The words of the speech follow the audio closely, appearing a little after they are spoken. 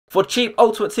For cheap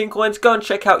Ultimate Team coins, go and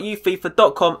check out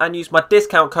Ufifa.com and use my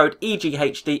discount code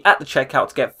EGHD at the checkout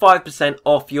to get 5%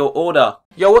 off your order.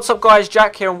 Yo, what's up guys,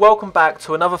 Jack here and welcome back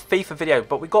to another FIFA video.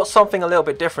 But we got something a little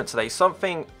bit different today.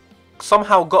 Something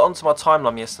somehow got onto my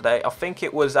timeline yesterday. I think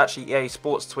it was actually EA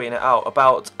Sports tweeting it out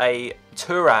about a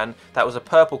Turan that was a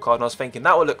purple card, and I was thinking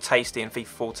that would look tasty in FIFA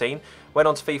 14. Went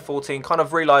on to FIFA 14, kind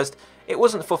of realised it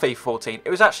wasn't for FIFA 14, it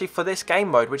was actually for this game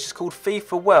mode, which is called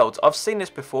FIFA World. I've seen this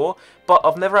before, but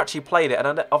I've never actually played it,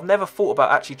 and I've never thought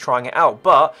about actually trying it out.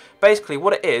 But basically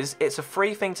what it is, it's a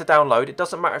free thing to download. It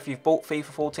doesn't matter if you've bought FIFA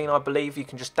 14, I believe. You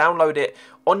can just download it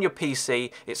on your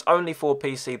PC. It's only for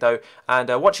PC though, and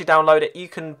once you download it, you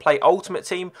can play Ultimate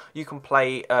Team, you can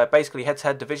play basically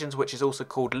head-to-head divisions, which is also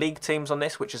called League Teams on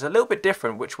this, which is a little bit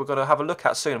different, which we're going to have a look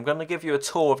at soon. I'm going to give you a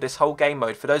tour of this whole game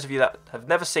mode for those of you that have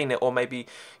never seen it, or maybe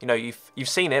you've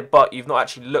seen it but you've not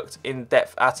actually looked in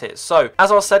depth at it. So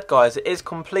as I said guys, it is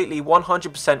completely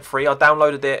 100% free. I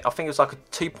downloaded it, I think it was like a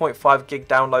 2.5 gig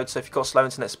download, so if you've got slow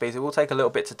internet speeds it will take a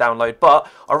little bit to download, but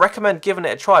I recommend giving it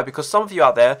a try because some of you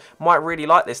out there might really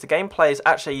like this. The gameplay is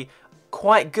actually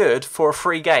quite good for a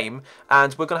free game,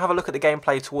 and we're going to have a look at the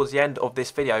gameplay towards the end of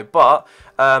this video. But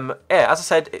yeah, as I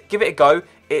said, give it a go.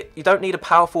 You don't need a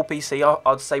powerful PC.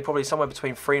 I'd say probably somewhere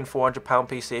between £300 and £400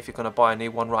 PC if you're going to buy a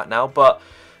new one right now, but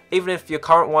even if your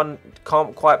current one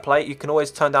can't quite play it, you can always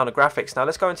turn down the graphics. Now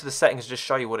let's go into the settings and just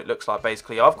show you what it looks like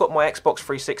basically. I've got my Xbox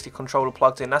 360 controller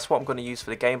plugged in. That's what I'm going to use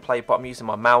for the gameplay, but I'm using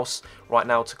my mouse right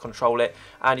now to control it.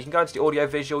 And you can go into the audio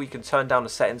visual, you can turn down the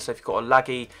settings. So if you've got a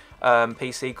laggy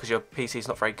PC because your PC is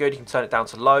not very good, you can turn it down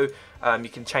to low. You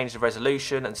can change the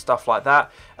resolution and stuff like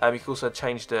that. You can also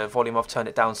change the volume. I've turned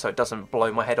it down so it doesn't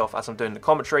blow my head off as I'm doing the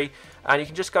commentary. And you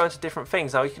can just go into different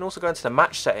things. Now you can also go into the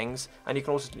match settings, and you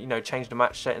can also change the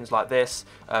match settings like this,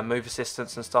 move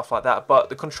assistance and stuff like that. But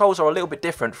the controls are a little bit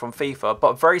different from FIFA,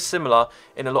 but very similar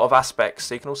in a lot of aspects.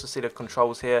 So you can also see the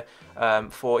controls here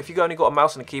for if you've only got a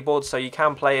mouse and a keyboard, so you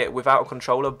can play it without a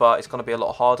controller, but it's going to be a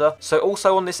lot harder. So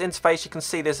also on this interface you can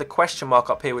see there's a question mark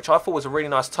up here, which I thought was a really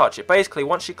nice touch. It basically,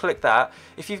 once you click that,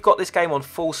 if you've got this game on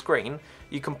full screen,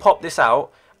 you can pop this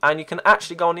out and you can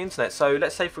actually go on the internet. So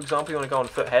let's say for example you want to go on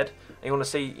Foothead and you want to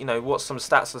see what some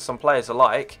stats of some players are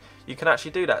like, you can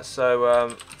actually do that.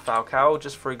 So Falcao,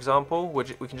 just for example, we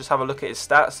can just have a look at his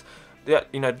stats.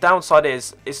 The downside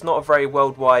is it's not a very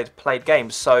worldwide played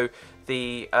game, so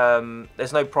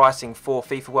there's no pricing for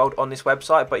FIFA World on this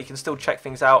website, but you can still check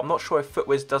things out. I'm not sure if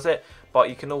FootWiz does it, but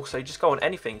you can also just go on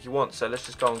anything you want. So let's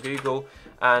just go on Google,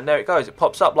 and there it goes. It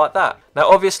pops up like that. Now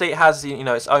obviously it has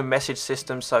its own message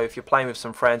system, so if you're playing with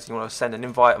some friends and you want to send an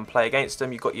invite and play against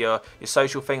them, you've got your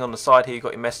social thing on the side here, you've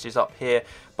got your messages up here.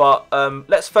 But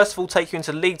let's first of all take you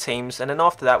into League Teams, and then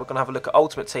after that we're going to have a look at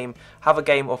Ultimate Team, have a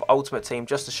game of Ultimate Team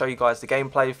just to show you guys the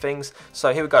gameplay of things.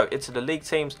 So here we go, into the League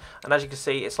Teams, and as you can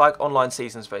see it's like online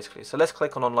seasons basically. So let's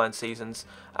click on online seasons,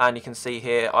 and you can see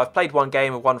here I've played one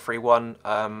game of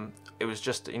 1-3-1. It was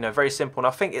just very simple, and I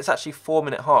think it's actually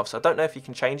 4-minute halves. So I don't know if you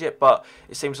can change it, but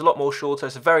it seems a lot more shorter.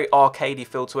 It's a very arcadey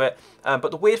feel to it. But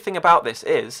the weird thing about this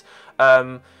is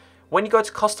when you go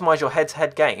to customize your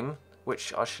head-to-head game,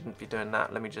 which I shouldn't be doing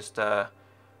that. Let me just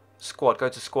squad. Go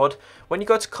to squad. When you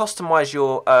go to customize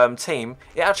your team,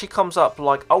 it actually comes up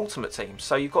like Ultimate Team.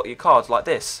 So you've got your cards like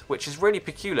this, which is really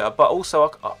peculiar. But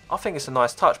also I think it's a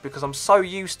nice touch because I'm so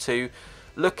used to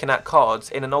looking at cards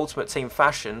in an Ultimate Team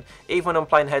fashion. Even when I'm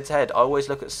playing head to head, I always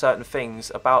look at certain things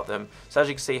about them. So as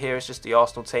you can see here, it's just the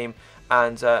Arsenal team,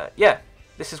 and yeah,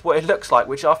 this is what it looks like,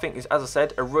 which I think is, as I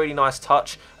said, a really nice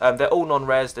touch. They're all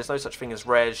non-res. There's no such thing as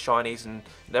rares, shinies, and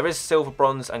there is silver,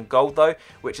 bronze, and gold though,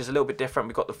 which is a little bit different.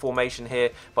 We've got the formation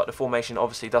here, but the formation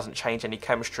obviously doesn't change any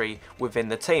chemistry within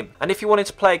the team. And if you wanted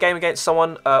to play a game against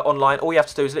someone online, all you have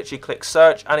to do is literally click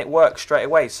search, and it works straight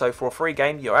away. So for a free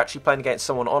game, you're actually playing against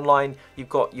someone online. You've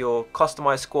got your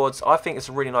customized squads. I think it's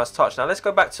a really nice touch. Now let's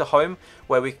go back to home,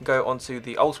 where we can go onto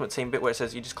the Ultimate Team bit, where it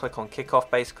says you just click on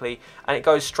kickoff basically, and it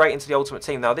goes straight into the Ultimate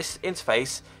Team. Now this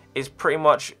interface is pretty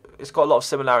much, it's got a lot of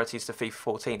similarities to FIFA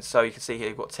 14. So you can see here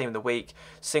you've got Team of the Week,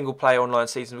 single player online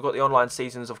season. We've got the online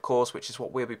seasons, of course, which is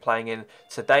what we'll be playing in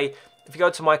today. If you go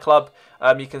to my club,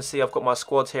 you can see I've got my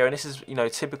squads here, and this is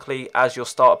typically as your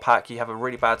starter pack you have a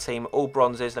really bad team, all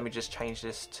bronzes. Let me just change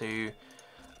this to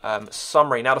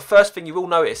summary. Now the first thing you will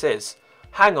notice is,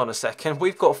 hang on a second,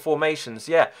 we've got formations.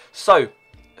 Yeah, so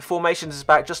formations is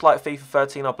back, just like FIFA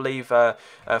 13. I believe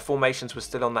formations was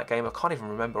still on that game. I can't even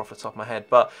remember off the top of my head,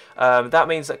 but that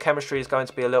means that chemistry is going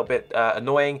to be a little bit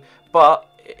annoying, but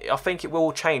I think it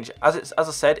will change. As I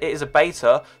said, it is a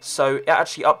beta, so it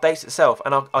actually updates itself.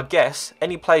 And I guess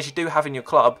any players you do have in your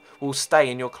club will stay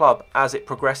in your club as it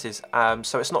progresses.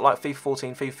 So it's not like FIFA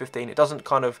 14, FIFA 15. It doesn't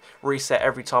kind of reset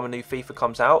every time a new FIFA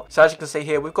comes out. So as you can see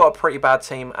here, we've got a pretty bad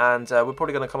team, and we're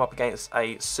probably going to come up against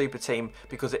a super team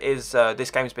because it is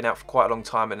this game's been out for quite a long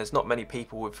time, and there's not many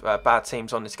people with bad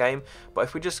teams on this game. But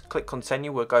if we just click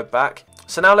continue, we'll go back.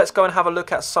 So now let's go and have a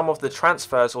look at some of the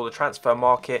transfers, or the transfer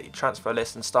market, transfer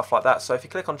list and stuff like that. So if you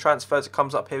click on transfers, it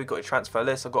comes up here. We've got your transfer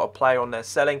list. I've got a player on there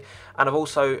selling, and I've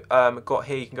also got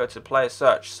here, you can go to the player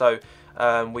search, so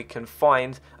we can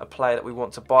find a player that we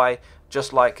want to buy,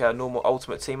 just like a normal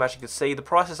Ultimate Team. As you can see, the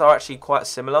prices are actually quite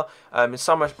similar. In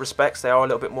some respects, they are a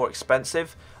little bit more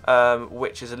expensive,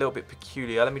 which is a little bit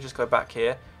peculiar. Let me just go back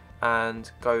here and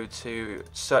go to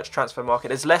search transfer market.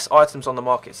 There's less items on the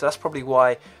market, so that's probably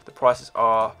why the prices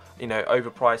are, you know,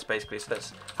 overpriced basically. So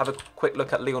let's have a quick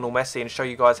look at Lionel Messi and show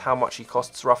you guys how much he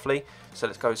costs roughly. So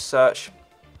let's go search,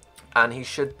 and he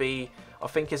should be, I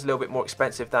think he's a little bit more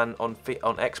expensive than on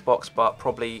Xbox, but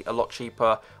probably a lot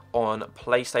cheaper on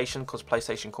PlayStation, because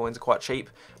PlayStation coins are quite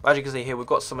cheap. But as you can see here, we've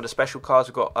got some of the special cards.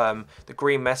 We've got the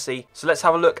green Messi. So let's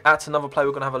have a look at another player.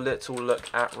 We're going to have a little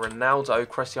look at Ronaldo,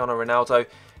 Cristiano Ronaldo.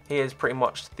 He is pretty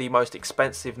much the most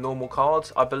expensive normal card,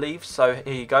 I believe. So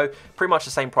here you go. Pretty much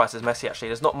the same price as Messi, actually.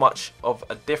 There's not much of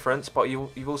a difference, but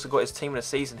you've also got his team in a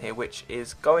season here, which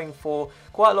is going for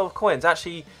quite a lot of coins.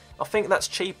 Actually, I think that's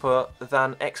cheaper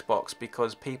than Xbox,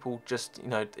 because people just, you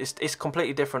know, it's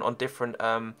completely different on different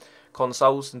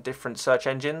consoles and different search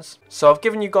engines. So I've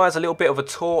given you guys a little bit of a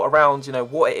tour around, you know,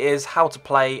 what it is, how to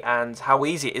play, and how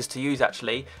easy it is to use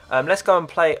actually. Let's go and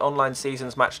play online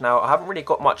seasons match now. I haven't really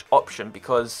got much option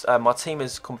because my team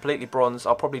is completely bronze.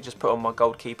 I'll probably just put on my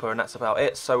goalkeeper and that's about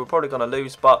it. So we're probably going to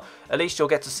lose, but at least you'll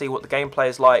get to see what the gameplay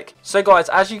is like. So guys,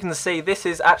 as you can see, this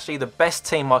is actually the best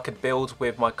team I could build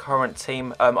with my current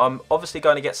team. I'm obviously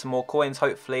going to get some more coins,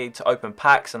 hopefully, to open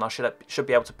packs, and I should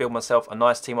be able to build myself a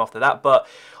nice team after that. But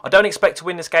I don't expect to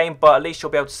win this game, but at least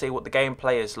you'll be able to see what the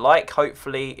gameplay is like.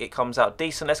 Hopefully it comes out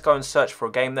decent. Let's go and search for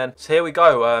a game then. So here we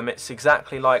go. It's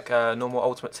exactly like a normal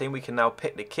Ultimate Team. We can now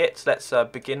pick the kits. Let's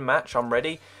begin match. I'm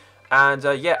ready. And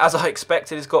yeah, as I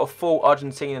expected, it's got a full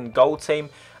Argentinian goal team,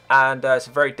 and it's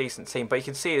a very decent team. But you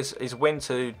can see his win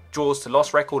to draws to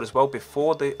loss record as well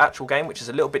before the actual game, which is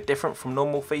a little bit different from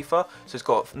normal FIFA. So it's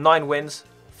got 9 wins,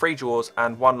 3 draws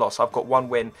and 1 loss. I've got 1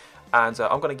 win, and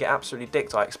I'm going to get absolutely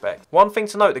dicked, I expect. One thing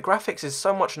to note, the graphics is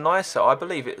so much nicer. I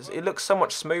believe it looks so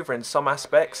much smoother in some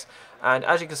aspects, and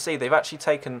as you can see, they've actually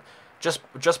taken,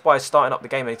 just by starting up the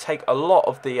game, they take a lot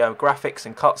of the graphics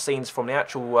and cutscenes from the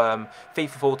actual FIFA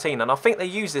 14, and I think they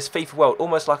use this FIFA World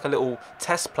almost like a little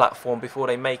test platform before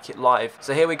they make it live.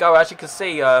 So here we go. As you can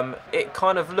see, it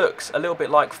kind of looks a little bit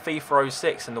like FIFA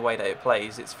 06 in the way that it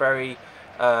plays. It's very,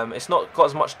 it's not got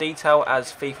as much detail as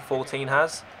FIFA 14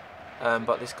 has.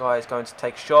 But this guy is going to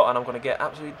take a shot, and I'm going to get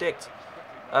absolutely dicked.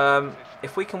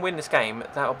 If we can win this game,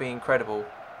 that would be incredible,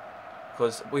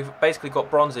 because we've basically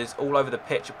got bronzes all over the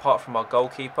pitch apart from our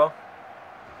goalkeeper.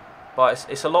 But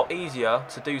it's a lot easier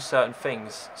to do certain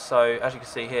things. So as you can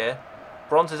see here,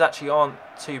 bronzes actually aren't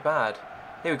too bad.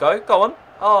 Here we go. Go on.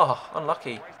 Oh,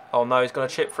 unlucky. Oh no, he's going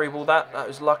to chip free ball that. That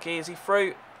was lucky. Is he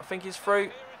through? I think he's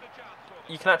through.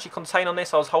 You can actually contain on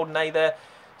this. I was holding A there.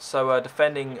 So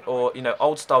defending, or you know,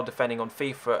 old style defending on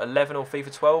FIFA 11 or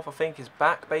FIFA 12, I think, is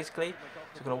back basically.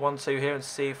 So I'm going to 1-2 here and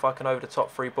see if I can over the top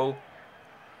free ball.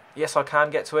 Yes, I can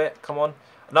get to it. Come on.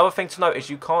 Another thing to note is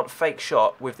you can't fake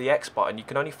shot with the X button. You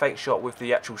can only fake shot with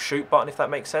the actual shoot button, if that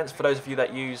makes sense. For those of you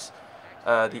that use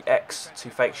the X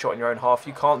to fake shot in your own half,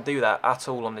 you can't do that at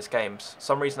all on this game. For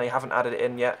some reason they haven't added it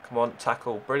in yet. Come on,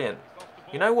 tackle. Brilliant.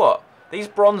 You know what? These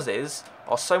bronzes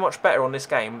are so much better on this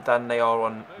game than they are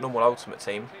on normal Ultimate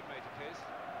Team.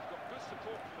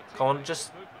 Come on,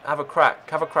 just have a crack.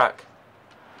 Have a crack.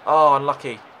 Oh,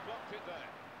 unlucky.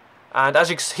 And as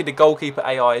you can see, the goalkeeper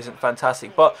AI isn't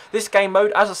fantastic. But this game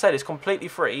mode, as I said, is completely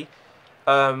free,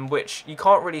 which you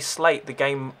can't really slate the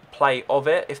gameplay of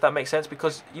it, if that makes sense,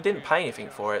 because you didn't pay anything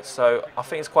for it. So I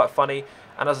think it's quite funny.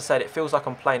 And as I said, it feels like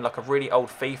I'm playing like a really old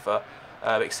FIFA.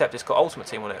 Except it's got Ultimate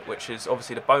Team on it, which is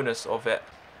obviously the bonus of it.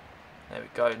 There we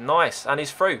go. Nice. And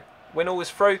he's through. Win-all is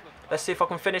through. Let's see if I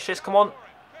can finish this. Come on.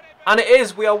 And it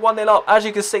is. We are 1-0 up. As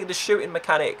you can see, the shooting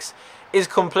mechanics is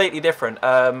completely different.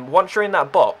 Once you're in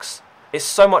that box, it's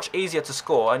so much easier to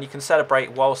score, and you can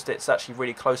celebrate whilst it's actually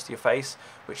really close to your face,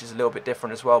 which is a little bit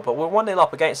different as well. But we're 1-0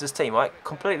 up against this team. I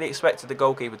completely expected the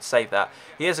goalkeeper to save that.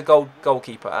 He is a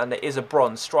goalkeeper, and it is a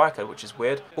bronze striker, which is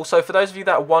weird. Also, for those of you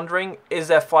that are wondering, is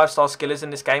there 5-star skillers in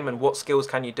this game, and what skills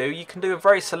can you do? You can do a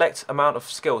very select amount of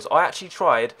skills. I actually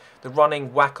tried the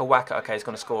running wacka wacka. Okay, he's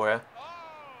going to score here.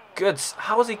 Good.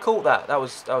 How has he caught that? That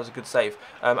was a good save.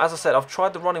 As I said, I've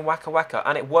tried the running wacka wacka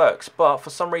and it works, but for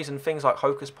some reason things like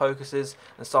hocus pocuses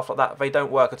and stuff like that, they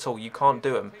don't work at all. You can't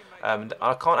do them.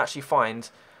 I can't actually find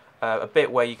a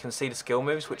bit where you can see the skill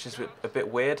moves, which is a bit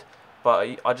weird,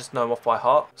 but I just know them off by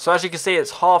heart. So as you can see,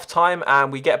 it's half time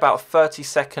and we get about a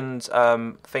 30-second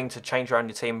thing to change around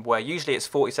your team, where usually it's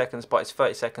 40 seconds, but it's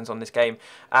 30 seconds on this game.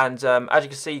 And as you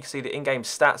can see the in-game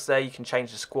stats there. You can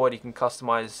change the squad, you can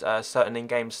customize certain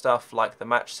in-game stuff like the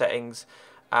match settings,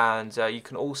 and you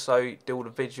can also do all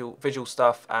the visual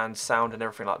stuff and sound and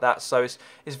everything like that. So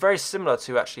it's very similar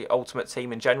to actually Ultimate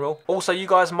Team in general. Also, you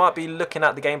guys might be looking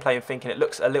at the gameplay and thinking it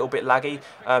looks a little bit laggy.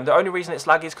 The only reason it's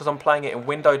laggy is because I'm playing it in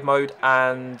windowed mode,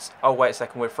 and oh wait a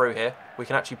second, we're through here. We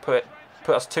can actually put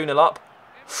us 2-0 up.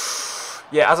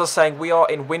 Yeah, as I was saying, we are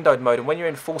in windowed mode, and when you're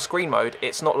in full screen mode,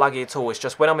 it's not laggy at all. It's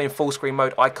just when I'm in full screen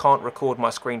mode, I can't record my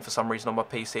screen for some reason on my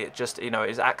PC. It just, you know,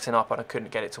 is acting up and I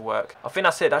couldn't get it to work. I think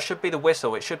that's it. That should be the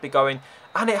whistle. It should be going,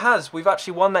 and it has. We've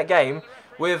actually won that game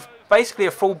with basically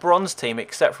a full bronze team,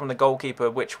 except from the goalkeeper,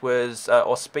 which was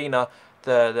Ospina,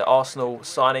 the Arsenal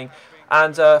signing.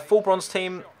 And full bronze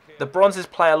team. The bronzes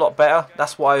play a lot better.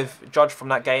 That's what I've judged from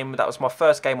that game. That was my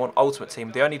first game on Ultimate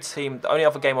Team. The only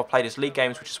other game I've played is League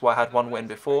games, which is why I had one win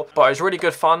before. But it was really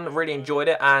good fun. Really enjoyed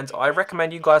it, and I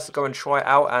recommend you guys to go and try it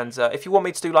out. And if you want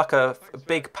me to do like a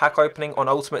big pack opening on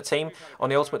Ultimate Team, on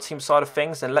the Ultimate Team side of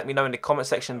things, then let me know in the comment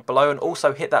section below. And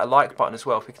also hit that like button as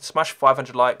well. If we can smash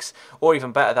 500 likes, or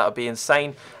even better, that would be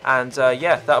insane. And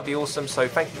yeah, that would be awesome. So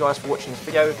thank you guys for watching this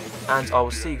video, and I will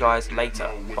see you guys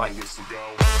later. Bye.